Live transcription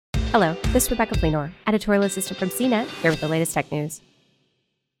Hello, this is Rebecca Fleenor, editorial assistant from CNET, here with the latest tech news.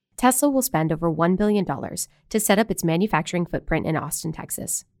 Tesla will spend over $1 billion to set up its manufacturing footprint in Austin,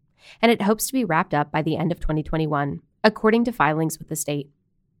 Texas, and it hopes to be wrapped up by the end of 2021, according to filings with the state.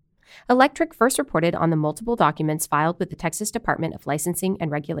 Electric first reported on the multiple documents filed with the Texas Department of Licensing and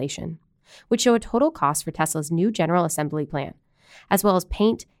Regulation, which show a total cost for Tesla's new General Assembly plant, as well as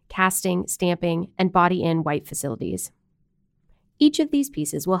paint, casting, stamping, and body-in white facilities. Each of these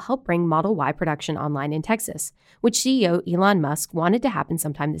pieces will help bring Model Y production online in Texas, which CEO Elon Musk wanted to happen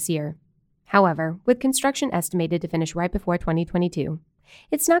sometime this year. However, with construction estimated to finish right before 2022,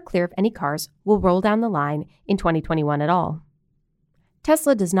 it's not clear if any cars will roll down the line in 2021 at all.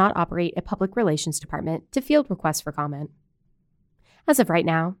 Tesla does not operate a public relations department to field requests for comment. As of right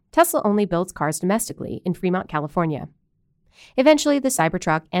now, Tesla only builds cars domestically in Fremont, California. Eventually, the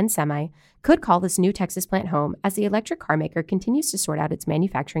Cybertruck and Semi could call this new Texas plant home as the electric car maker continues to sort out its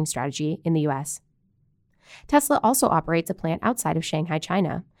manufacturing strategy in the U.S. Tesla also operates a plant outside of Shanghai,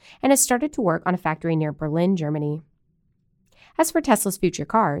 China, and has started to work on a factory near Berlin, Germany. As for Tesla's future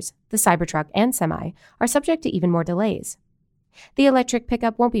cars, the Cybertruck and Semi are subject to even more delays. The electric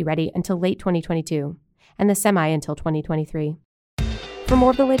pickup won't be ready until late 2022, and the Semi until 2023. For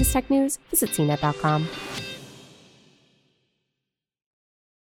more of the latest tech news, visit cnet.com.